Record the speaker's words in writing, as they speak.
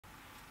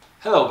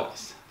Hello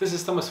guys, this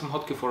is Thomas from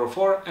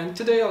Hotkey404 and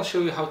today I'll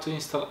show you how to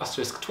install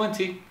Asterisk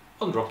 20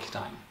 on Rocky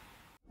 9.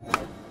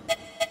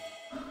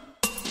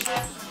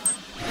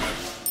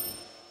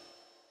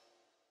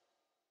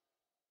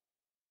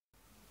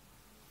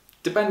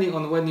 Depending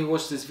on when you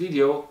watch this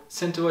video,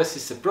 CentOS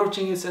is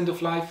approaching its end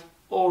of life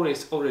or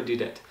is already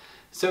dead.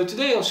 So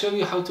today I'll show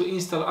you how to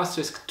install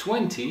Asterisk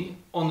 20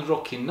 on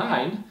Rocky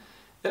 9,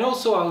 and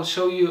also I'll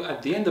show you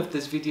at the end of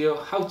this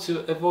video how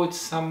to avoid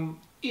some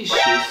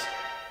issues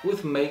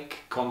with make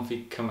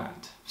config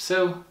command.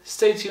 So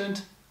stay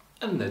tuned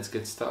and let's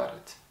get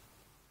started.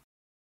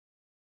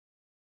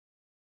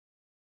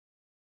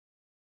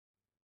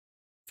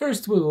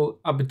 First we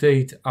will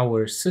update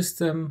our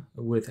system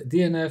with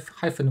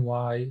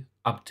dnf-y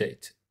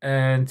update.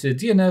 And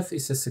dnf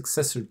is a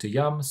successor to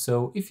yum,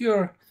 so if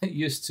you're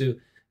used to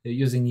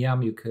using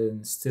yum, you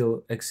can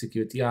still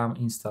execute yum,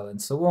 install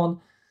and so on.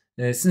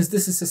 Since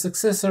this is a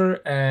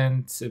successor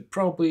and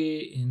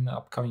probably in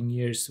upcoming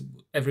years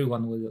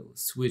everyone will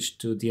switch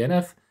to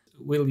DNF,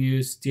 we'll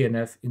use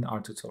DNF in our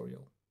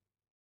tutorial.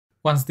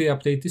 Once the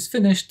update is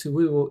finished,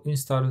 we will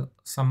install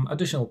some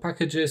additional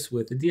packages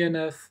with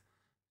DNF,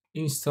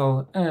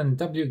 install and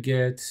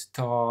wget,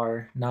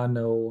 tar,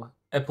 nano,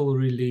 apple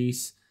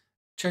release,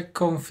 check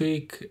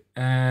config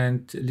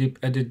and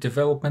libedit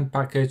development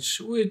package,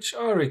 which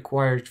are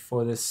required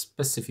for the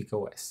specific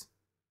OS.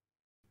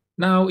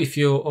 Now, if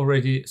you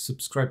already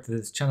subscribed to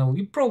this channel,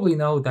 you probably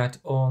know that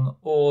on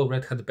all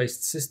Red Hat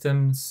based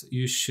systems,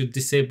 you should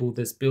disable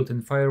this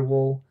built-in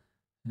firewall,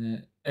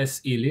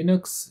 SE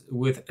Linux.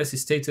 With SE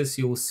status,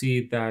 you will see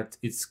that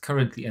it's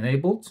currently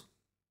enabled.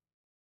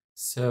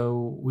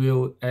 So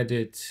we'll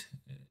edit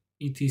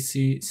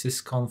etc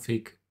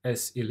sysconfig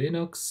SE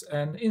Linux,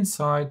 and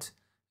inside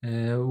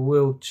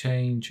we'll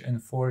change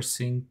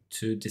enforcing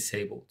to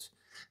disabled.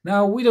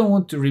 Now we don't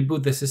want to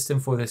reboot the system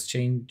for this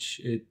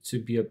change to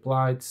be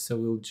applied, so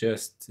we'll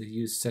just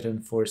use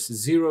setEnforce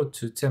 0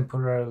 to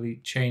temporarily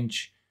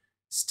change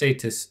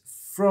status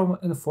from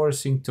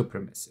enforcing to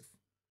permissive.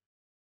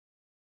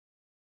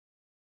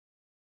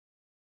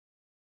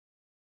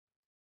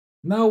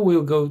 Now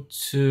we'll go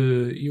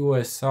to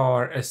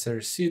usr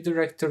src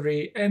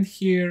directory, and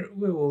here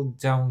we will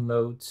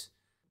download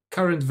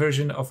current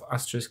version of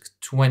Asterisk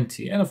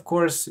 20. And of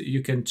course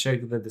you can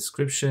check the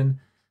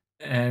description,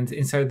 and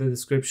inside the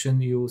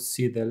description you'll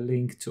see the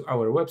link to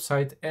our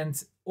website,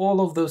 and all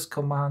of those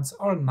commands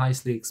are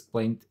nicely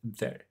explained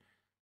there.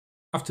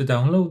 After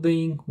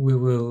downloading, we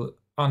will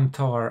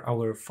untar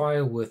our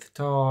file with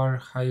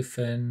tar-zxvf,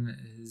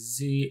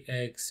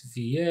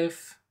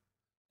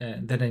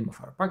 the name of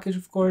our package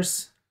of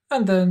course,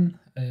 and then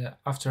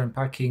after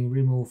unpacking,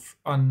 remove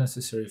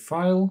unnecessary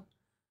file,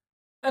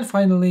 and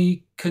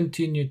finally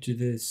continue to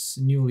this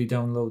newly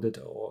downloaded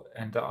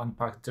and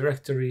unpacked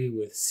directory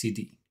with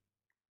cd.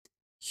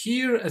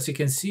 Here, as you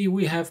can see,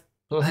 we have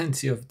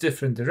plenty of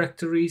different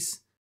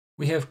directories.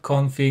 We have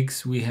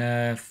configs, we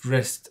have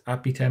REST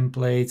API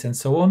templates and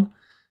so on,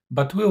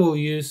 but we will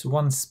use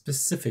one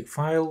specific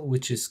file,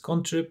 which is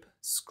contrib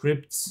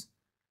scripts,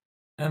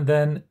 and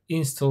then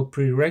install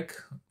prereq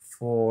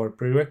for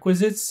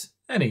prerequisites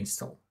and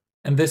install.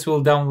 And this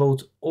will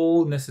download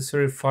all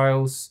necessary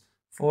files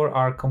for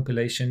our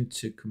compilation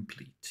to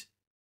complete.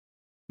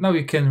 Now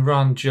you can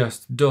run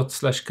just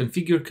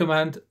 /configure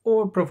command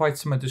or provide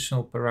some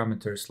additional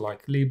parameters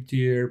like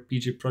libdir,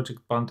 pg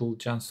project bundle,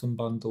 janson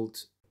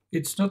bundled.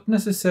 It's not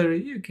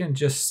necessary, you can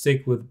just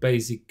stick with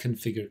basic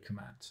configure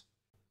command.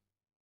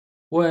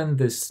 When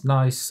this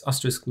nice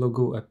asterisk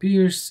logo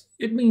appears,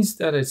 it means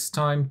that it's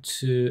time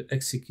to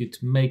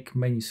execute make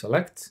menu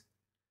select.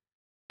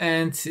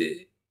 And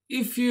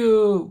if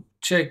you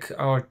check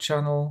our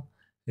channel,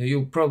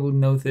 you'll probably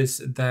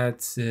notice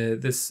that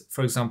this,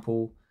 for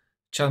example,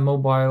 Chan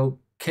Mobile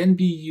can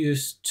be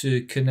used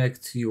to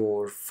connect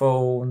your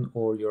phone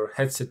or your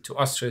headset to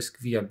Asterisk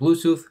via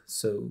Bluetooth,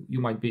 so you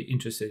might be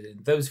interested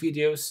in those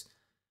videos.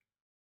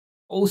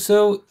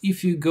 Also,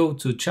 if you go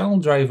to channel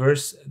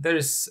drivers, there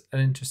is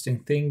an interesting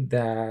thing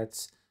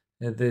that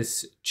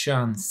this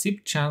Chan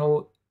zip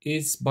channel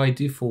is by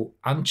default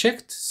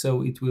unchecked,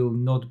 so it will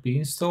not be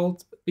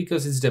installed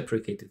because it's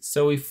deprecated.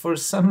 So if for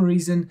some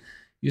reason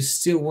you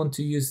still want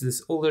to use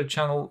this older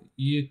channel,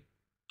 you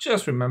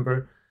just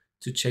remember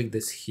to check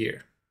this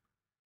here.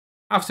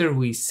 After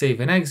we save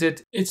and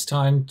exit, it's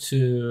time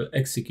to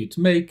execute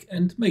make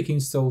and make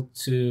install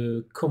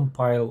to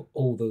compile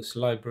all those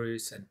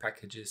libraries and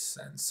packages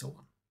and so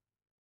on.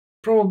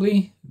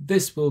 Probably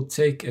this will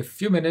take a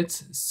few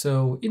minutes,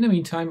 so in the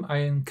meantime I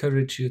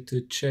encourage you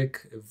to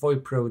check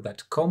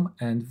voipro.com,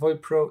 and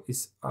voipro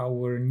is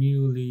our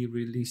newly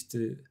released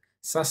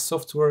SaaS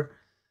software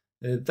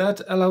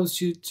that allows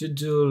you to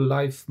do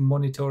live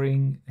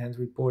monitoring and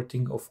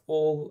reporting of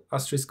all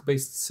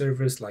Asterisk-based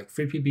servers like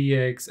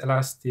FreePBX,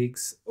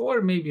 Elastics, or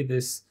maybe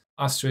this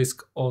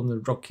Asterisk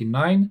on Rocky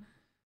 9.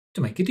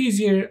 To make it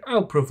easier,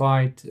 I'll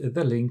provide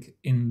the link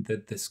in the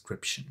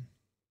description.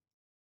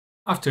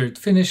 After it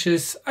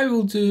finishes, I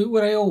will do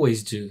what I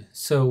always do,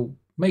 so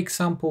make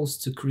samples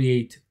to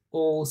create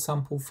all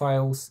sample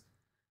files,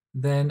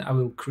 Then I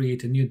will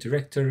create a new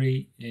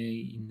directory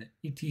in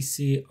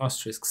etc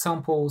asterisk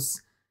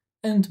samples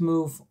and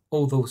move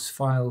all those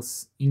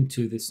files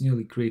into this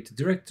newly created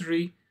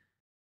directory.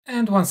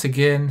 And once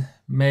again,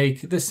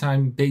 make the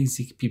same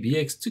basic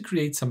PBX to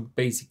create some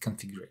basic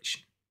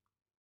configuration.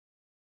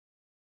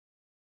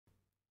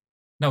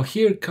 Now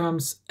here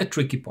comes a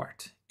tricky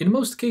part. In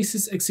most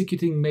cases,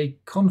 executing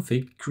make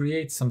config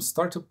creates some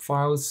startup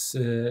files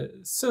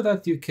so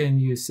that you can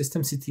use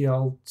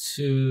systemctl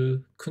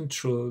to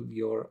control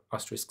your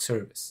Asterisk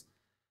service.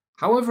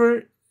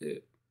 However,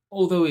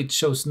 although it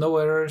shows no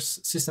errors,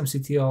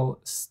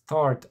 systemctl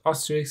start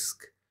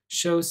Asterisk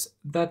shows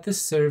that the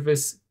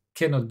service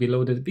cannot be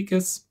loaded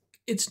because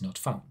it's not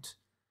found.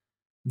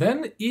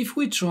 Then if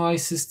we try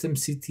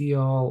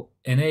systemctl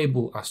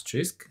enable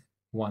Asterisk,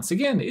 once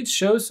again, it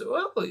shows,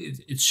 well,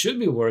 it should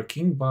be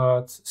working,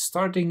 but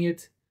starting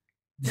it,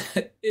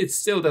 it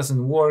still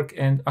doesn't work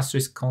and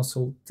Asterisk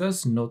console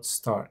does not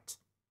start.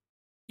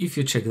 If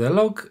you check the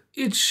log,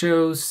 it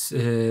shows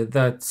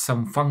that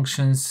some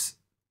functions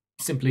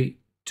simply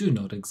do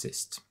not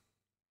exist.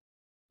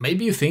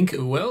 Maybe you think,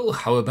 well,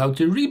 how about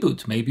a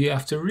reboot? Maybe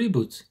after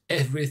reboot,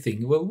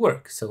 everything will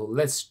work. So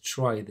let's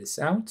try this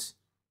out.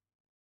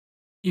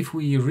 If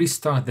we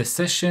restart the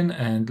session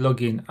and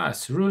log in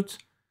as root,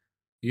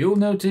 you'll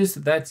notice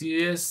that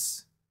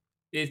yes,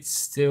 it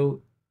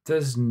still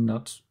does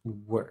not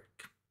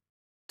work.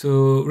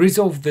 To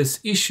resolve this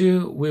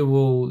issue, we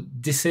will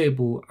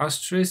disable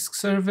Asterisk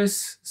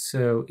service,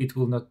 so it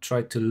will not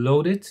try to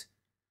load it.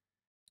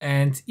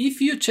 And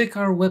if you check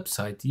our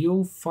website,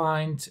 you'll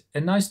find a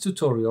nice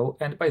tutorial,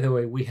 and by the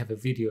way, we have a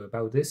video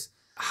about this,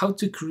 how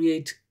to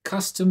create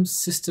custom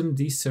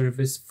systemd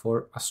service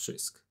for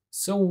Asterisk.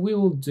 So we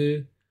will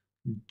do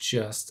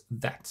just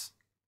that.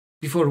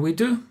 Before we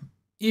do,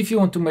 if you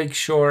want to make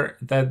sure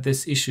that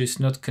this issue is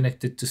not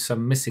connected to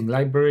some missing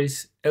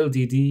libraries,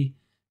 LDD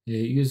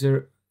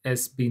user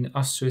has been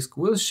Asterisk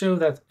will show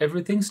that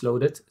everything's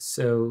loaded,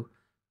 so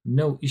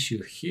no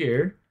issue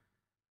here.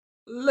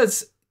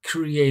 Let's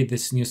create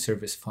this new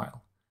service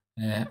file.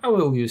 I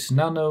will use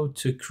nano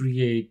to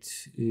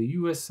create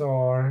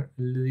usr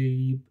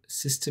lib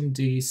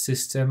systemd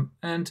system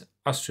and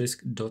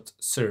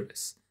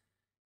asterisk.service.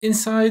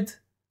 Inside,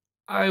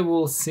 I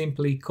will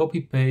simply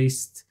copy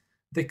paste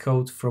the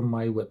code from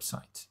my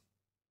website.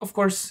 Of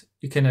course,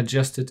 you can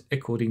adjust it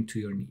according to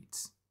your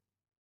needs.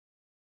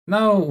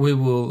 Now we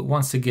will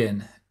once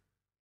again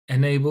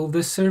enable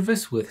this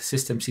service with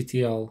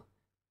systemctl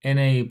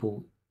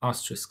enable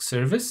asterisk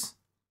service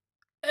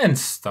and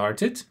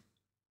start it.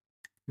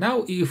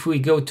 Now if we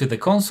go to the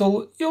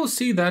console, you'll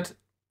see that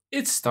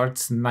it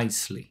starts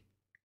nicely.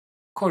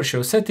 Core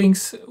show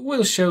settings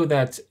will show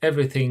that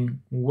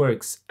everything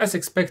works as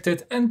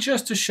expected, and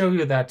just to show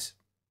you that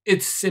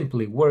it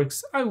simply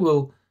works, I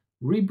will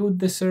reboot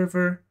the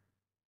server,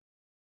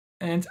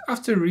 and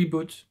after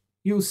reboot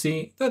you'll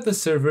see that the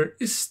server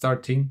is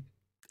starting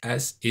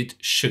as it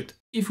should.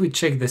 If we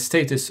check the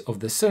status of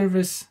the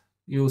service,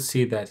 you'll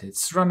see that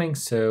it's running,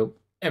 so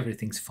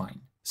everything's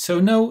fine. So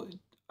no,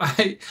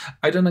 I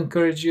don't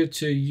encourage you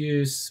to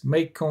use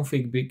make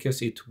config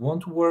because it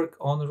won't work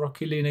on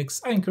Rocky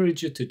Linux. I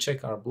encourage you to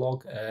check our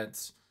blog and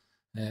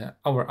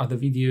our other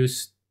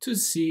videos to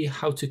see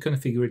how to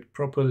configure it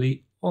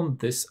properly on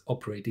this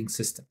operating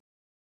system.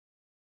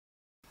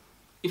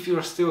 If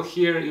you're still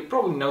here, you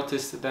probably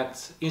noticed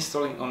that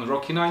installing on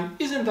Rocky 9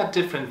 isn't that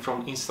different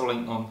from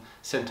installing on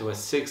CentOS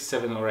 6,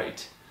 7 or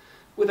 8,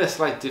 with a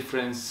slight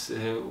difference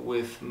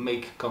with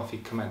make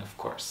config command, of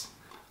course.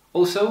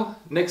 Also,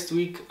 next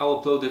week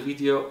I'll upload a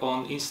video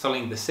on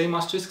installing the same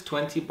Asterisk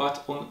 20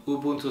 but on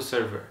Ubuntu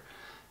server.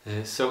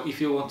 So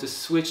if you want to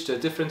switch to a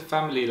different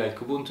family like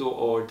Ubuntu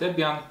or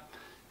Debian,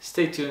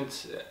 stay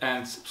tuned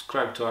and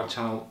subscribe to our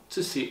channel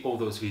to see all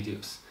those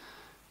videos.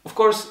 Of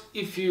course,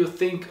 if you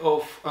think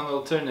of an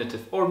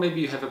alternative or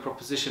maybe you have a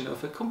proposition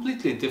of a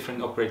completely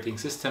different operating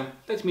system,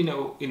 let me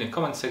know in the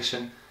comment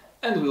section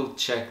and we'll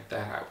check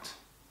that out.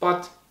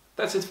 But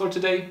that's it for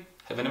today.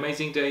 Have an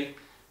amazing day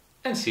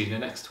and see you in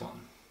the next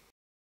one.